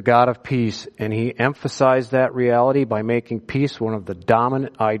 God is the God of peace, and He emphasized that reality by making peace one of the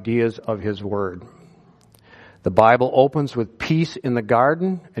dominant ideas of His Word. The Bible opens with peace in the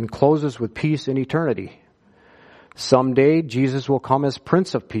garden and closes with peace in eternity. Someday, Jesus will come as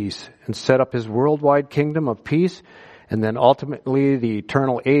Prince of Peace and set up His worldwide kingdom of peace, and then ultimately the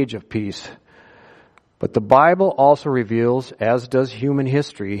eternal age of peace. But the Bible also reveals, as does human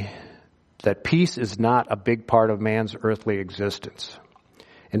history, that peace is not a big part of man's earthly existence.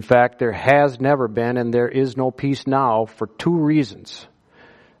 In fact, there has never been and there is no peace now for two reasons: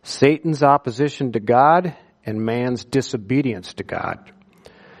 Satan's opposition to God and man's disobedience to God.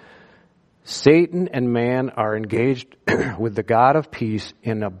 Satan and man are engaged with the God of peace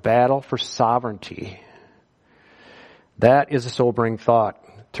in a battle for sovereignty. That is a sobering thought,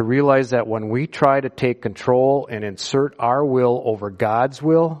 to realize that when we try to take control and insert our will over God's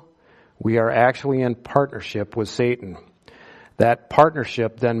will, we are actually in partnership with Satan. That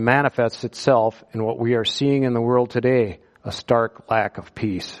partnership then manifests itself in what we are seeing in the world today, a stark lack of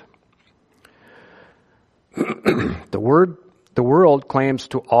peace. The world claims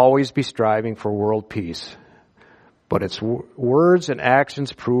to always be striving for world peace, but its words and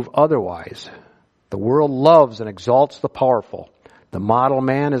actions prove otherwise. The world loves and exalts the powerful. The model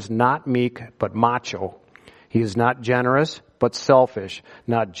man is not meek, but macho. He is not generous, but selfish,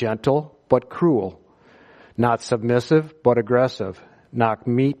 not gentle, but cruel, not submissive, but aggressive, not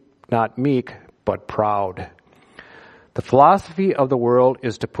meek, but proud. The philosophy of the world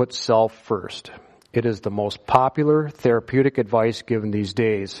is to put self first. It is the most popular therapeutic advice given these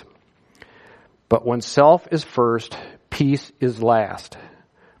days. But when self is first, peace is last.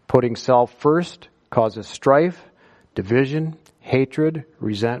 Putting self first causes strife, division, hatred,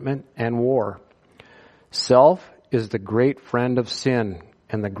 resentment, and war. Self is the great friend of sin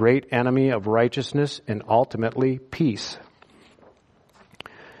and the great enemy of righteousness and ultimately peace.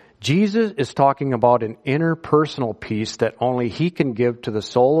 Jesus is talking about an interpersonal peace that only He can give to the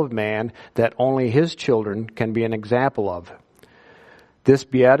soul of man, that only His children can be an example of. This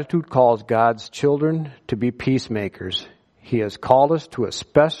beatitude calls God's children to be peacemakers. He has called us to a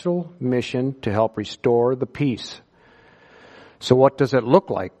special mission to help restore the peace. So what does it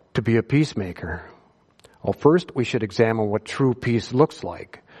look like to be a peacemaker? Well, first we should examine what true peace looks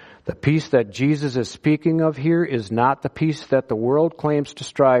like. The peace that Jesus is speaking of here is not the peace that the world claims to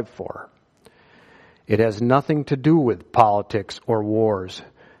strive for. It has nothing to do with politics or wars.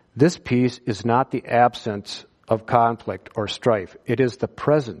 This peace is not the absence of conflict or strife. It is the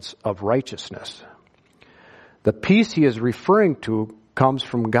presence of righteousness. The peace he is referring to comes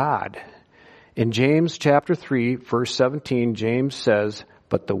from God. In James chapter 3, verse 17, James says,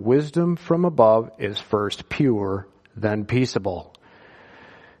 "But the wisdom from above is first pure, then peaceable."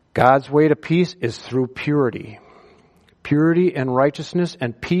 God's way to peace is through purity. Purity and righteousness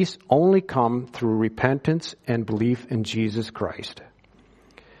and peace only come through repentance and belief in Jesus Christ.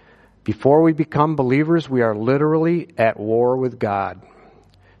 Before we become believers, we are literally at war with God.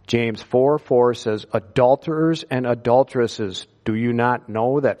 James 4:4 says, "Adulterers and adulteresses, do you not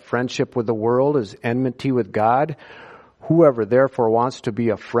know that friendship with the world is enmity with God? Whoever therefore wants to be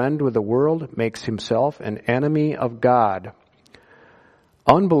a friend with the world makes himself an enemy of God."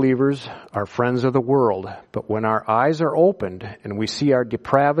 Unbelievers are friends of the world, but when our eyes are opened and we see our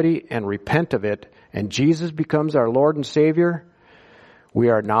depravity and repent of it, and Jesus becomes our Lord and Savior, we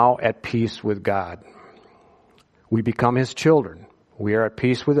are now at peace with God. We become His children. We are at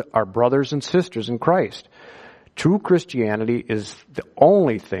peace with our brothers and sisters in Christ. True Christianity is the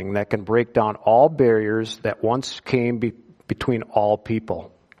only thing that can break down all barriers that once came between all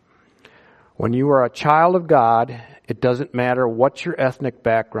people. When you are a child of God, it doesn't matter what your ethnic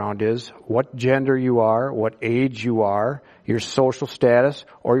background is, what gender you are, what age you are, your social status,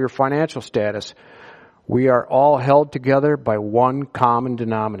 or your financial status. We are all held together by one common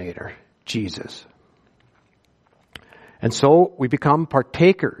denominator, Jesus. And so we become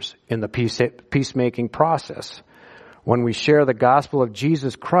partakers in the peacemaking process. When we share the gospel of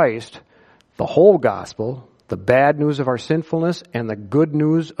Jesus Christ, the whole gospel, the bad news of our sinfulness and the good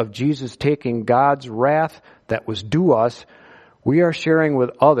news of Jesus taking God's wrath that was due us, we are sharing with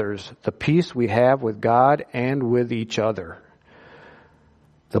others the peace we have with God and with each other.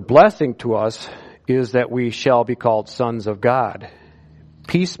 The blessing to us is that we shall be called sons of God.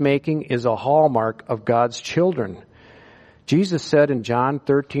 Peacemaking is a hallmark of God's children. Jesus said in John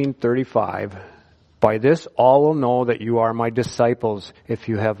 13:35, "By this all will know that you are my disciples if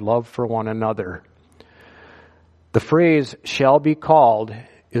you have love for one another." The phrase "shall be called"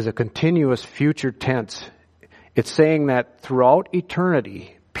 is a continuous future tense. It's saying that throughout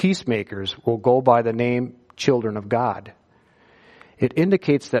eternity, peacemakers will go by the name children of God. It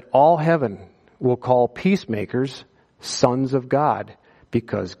indicates that all heaven will call peacemakers sons of God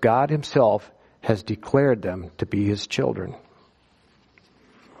because God Himself has declared them to be His children.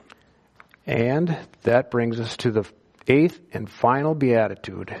 And that brings us to the 8th and final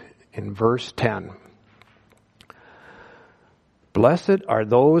beatitude in verse 10. "Blessed are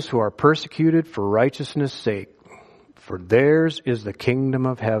those who are persecuted for righteousness' sake, for theirs is the kingdom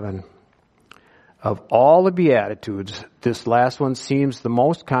of heaven. Of all the Beatitudes, this last one seems the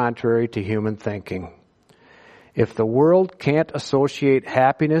most contrary to human thinking. If the world can't associate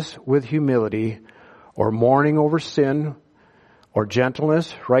happiness with humility, or mourning over sin, or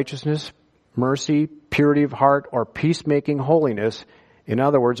gentleness, righteousness, mercy, purity of heart, or peacemaking holiness, in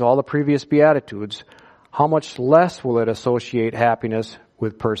other words, all the previous Beatitudes, how much less will it associate happiness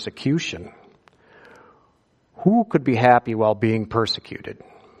with persecution? Who could be happy while being persecuted?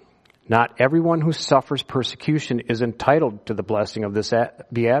 Not everyone who suffers persecution is entitled to the blessing of this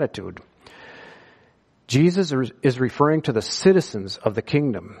beatitude. Jesus is referring to the citizens of the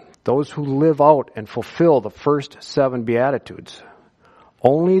kingdom, those who live out and fulfill the first 7 beatitudes.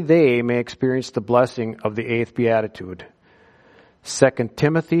 Only they may experience the blessing of the 8th beatitude. 2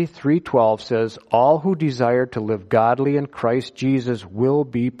 Timothy 3:12 says, "All who desire to live godly in Christ Jesus will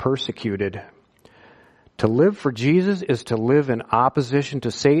be persecuted." To live for Jesus is to live in opposition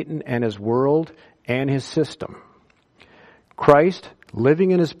to Satan and his world and his system. Christ, living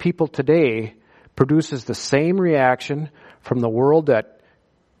in his people today, produces the same reaction from the world that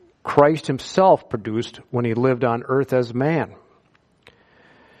Christ himself produced when he lived on earth as man.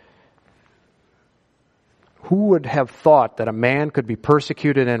 Who would have thought that a man could be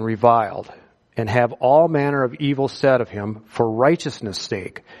persecuted and reviled and have all manner of evil said of him for righteousness'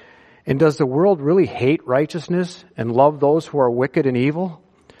 sake? And does the world really hate righteousness and love those who are wicked and evil?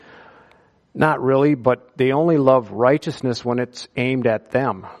 Not really, but they only love righteousness when it's aimed at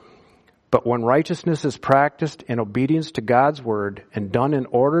them. But when righteousness is practiced in obedience to God's word and done in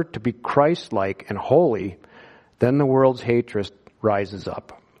order to be Christ-like and holy, then the world's hatred rises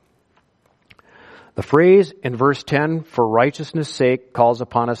up. The phrase in verse 10, "for righteousness' sake," calls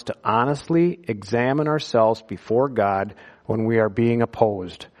upon us to honestly examine ourselves before God when we are being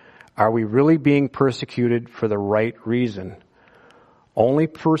opposed. Are we really being persecuted for the right reason? Only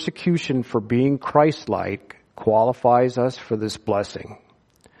persecution for being Christ-like qualifies us for this blessing.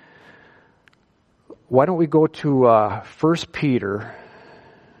 Why don't we go to 1 Peter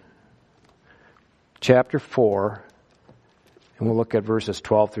chapter 4, and we'll look at verses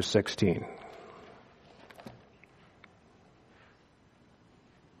 12 through 16.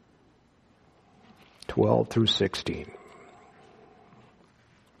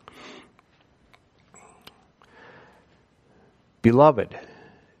 Beloved,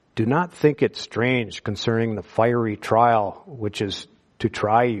 do not think it strange concerning the fiery trial which is to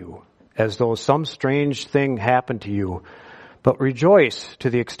try you, as though some strange thing happened to you, but rejoice to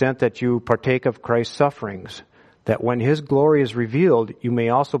the extent that you partake of Christ's sufferings, that when his glory is revealed, you may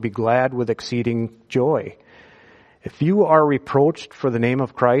also be glad with exceeding joy. If you are reproached for the name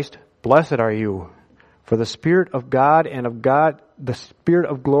of Christ, blessed are you, for the Spirit of God and of God, the Spirit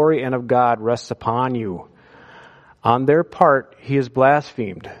of glory and of God rests upon you. On their part, he is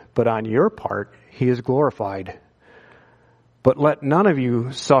blasphemed, but on your part, he is glorified. But let none of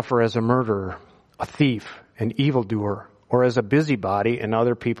you suffer as a murderer, a thief, an evildoer, or as a busybody in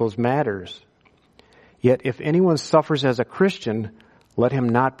other people's matters. Yet if anyone suffers as a Christian, let him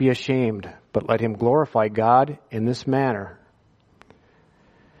not be ashamed, but let him glorify God in this manner.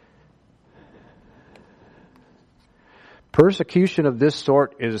 Persecution of this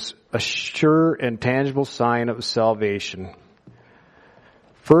sort is a sure and tangible sign of salvation.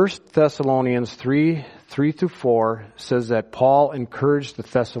 1 Thessalonians 3:3-4 says that Paul encouraged the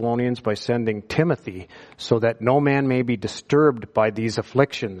Thessalonians by sending Timothy so that no man may be disturbed by these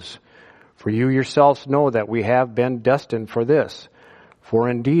afflictions. For you yourselves know that we have been destined for this. For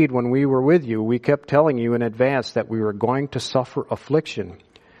indeed, when we were with you, we kept telling you in advance that we were going to suffer affliction.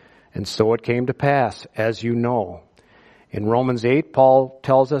 And so it came to pass, as you know. In Romans 8, Paul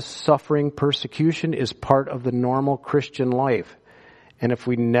tells us suffering persecution is part of the normal Christian life. And if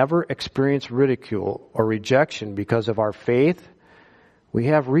we never experience ridicule or rejection because of our faith, we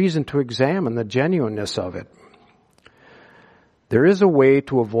have reason to examine the genuineness of it. There is a way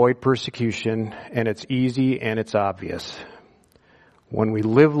to avoid persecution, and it's easy and it's obvious. When we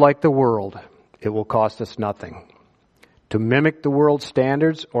live like the world, it will cost us nothing. To mimic the world's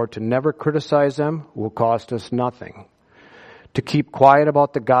standards or to never criticize them will cost us nothing. To keep quiet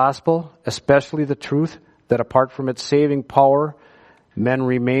about the gospel, especially the truth that apart from its saving power, men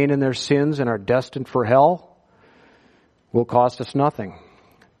remain in their sins and are destined for hell, will cost us nothing.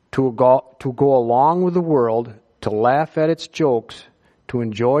 To go along with the world, to laugh at its jokes, to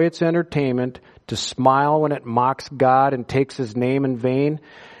enjoy its entertainment, to smile when it mocks God and takes his name in vain,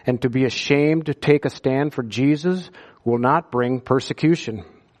 and to be ashamed to take a stand for Jesus will not bring persecution.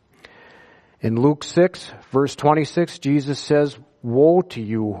 In Luke 6, verse 26, Jesus says, "Woe to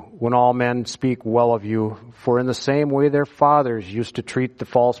you when all men speak well of you, for in the same way their fathers used to treat the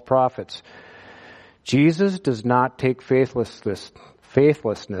false prophets. Jesus does not take faithlessness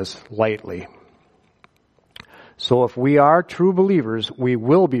lightly. So if we are true believers, we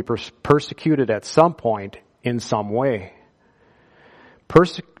will be persecuted at some point in some way.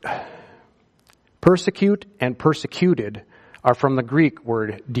 Persecute and persecuted are from the Greek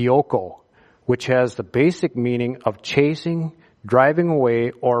word dioko, which has the basic meaning of chasing, driving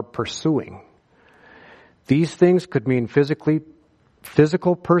away, or pursuing. These things could mean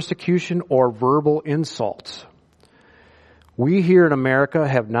physical persecution or verbal insults. We here in America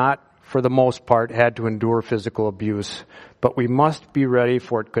have not, for the most part, had to endure physical abuse, but we must be ready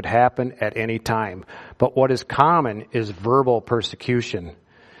for it could happen at any time. But what is common is verbal persecution.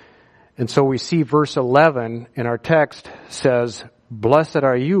 And so we see verse 11 in our text says, "Blessed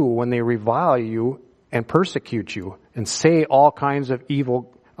are you when they revile you and persecute you and say all kinds of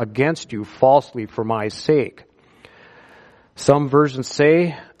evil against you falsely for my sake." Some versions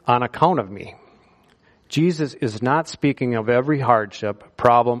say, "on account of me." Jesus is not speaking of every hardship,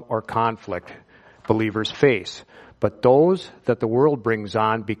 problem, or conflict believers face, but those that the world brings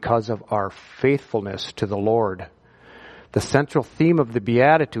on because of our faithfulness to the Lord. The central theme of the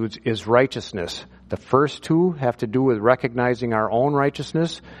Beatitudes is righteousness. The first two have to do with recognizing our own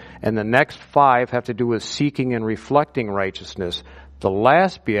righteousness, and the next 5 have to do with seeking and reflecting righteousness. The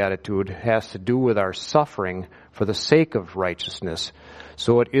last Beatitude has to do with our suffering for the sake of righteousness.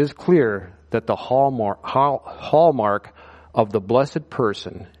 So it is clear that the hallmark of the blessed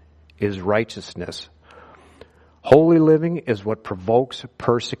person is righteousness. Holy living is what provokes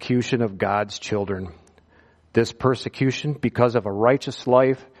persecution of God's children. This persecution, because of a righteous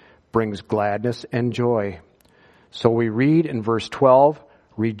life, brings gladness and joy. So we read in verse 12,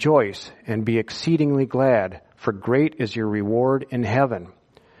 "Rejoice and be exceedingly glad, for great is your reward in heaven.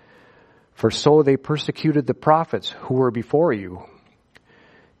 For so they persecuted the prophets who were before you."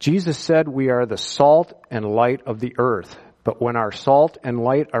 Jesus said we are the salt and light of the earth. But when our salt and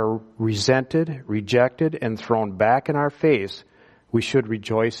light are resented, rejected, and thrown back in our face, we should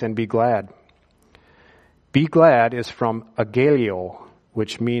rejoice and be glad. Be glad is from agalio,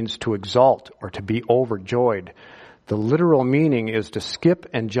 which means to exult or to be overjoyed. The literal meaning is to skip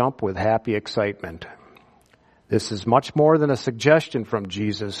and jump with happy excitement. This is much more than a suggestion from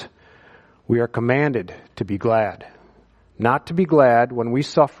Jesus. We are commanded to be glad. Not to be glad when we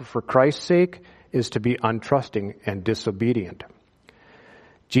suffer for Christ's sake is to be untrusting and disobedient.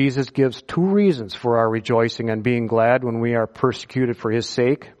 Jesus gives 2 reasons for our rejoicing and being glad when we are persecuted for his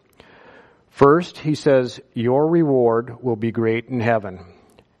sake. First, he says, your reward will be great in heaven.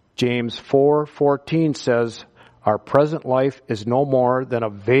 James 4:14 says, our present life is no more than a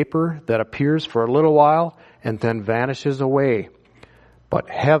vapor that appears for a little while and then vanishes away. But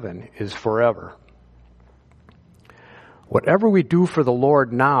heaven is forever. Whatever we do for the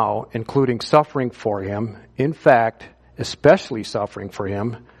Lord now, including suffering for him, in fact, especially suffering for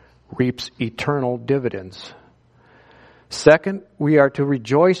him, reaps eternal dividends. Second, we are to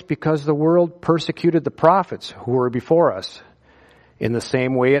rejoice because the world persecuted the prophets who were before us, in the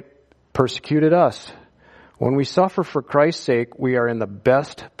same way it persecuted us. When we suffer for Christ's sake, we are in the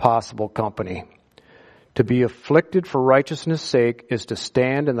best possible company. To be afflicted for righteousness' sake is to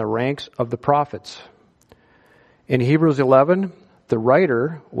stand in the ranks of the prophets. In Hebrews 11, the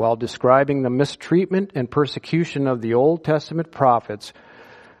writer, while describing the mistreatment and persecution of the Old Testament prophets,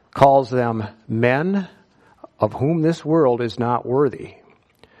 calls them men of whom this world is not worthy.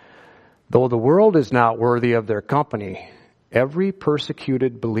 Though the world is not worthy of their company, every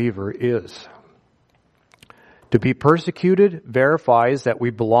persecuted believer is. To be persecuted verifies that we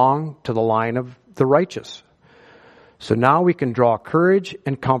belong to the line of the righteous. So now we can draw courage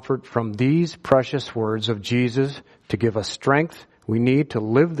and comfort from these precious words of Jesus to give us strength we need to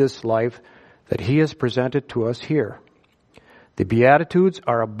live this life that he has presented to us here. The Beatitudes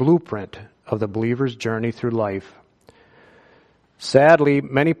are a blueprint of the believer's journey through life. Sadly,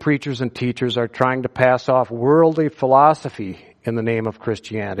 many preachers and teachers are trying to pass off worldly philosophy in the name of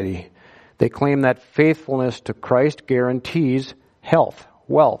Christianity. They claim that faithfulness to Christ guarantees health,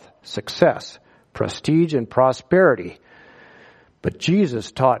 wealth, success, prestige, and prosperity. But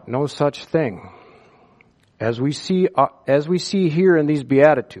Jesus taught no such thing. As we see here in these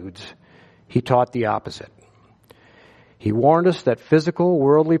Beatitudes, he taught the opposite. He warned us that physical,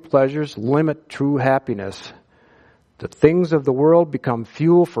 worldly pleasures limit true happiness. The things of the world become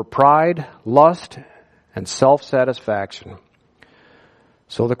fuel for pride, lust, and self-satisfaction.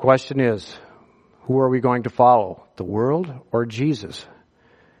 So the question is, who are we going to follow, the world or Jesus?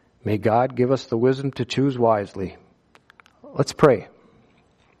 May God give us the wisdom to choose wisely. Let's pray.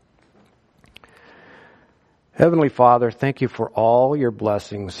 Heavenly Father, thank you for all your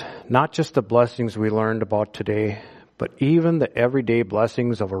blessings, not just the blessings we learned about today, but even the everyday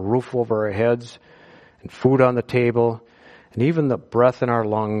blessings of a roof over our heads and food on the table, and even the breath in our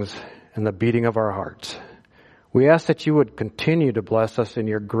lungs and the beating of our hearts. We ask that you would continue to bless us in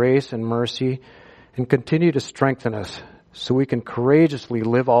your grace and mercy and continue to strengthen us so we can courageously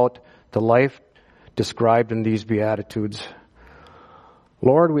live out the life described in these Beatitudes.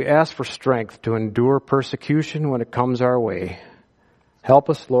 Lord, we ask for strength to endure persecution when it comes our way.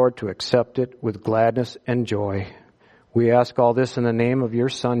 Help us, Lord, to accept it with gladness and joy. We ask all this in the name of your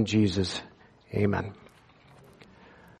Son, Jesus. Amen.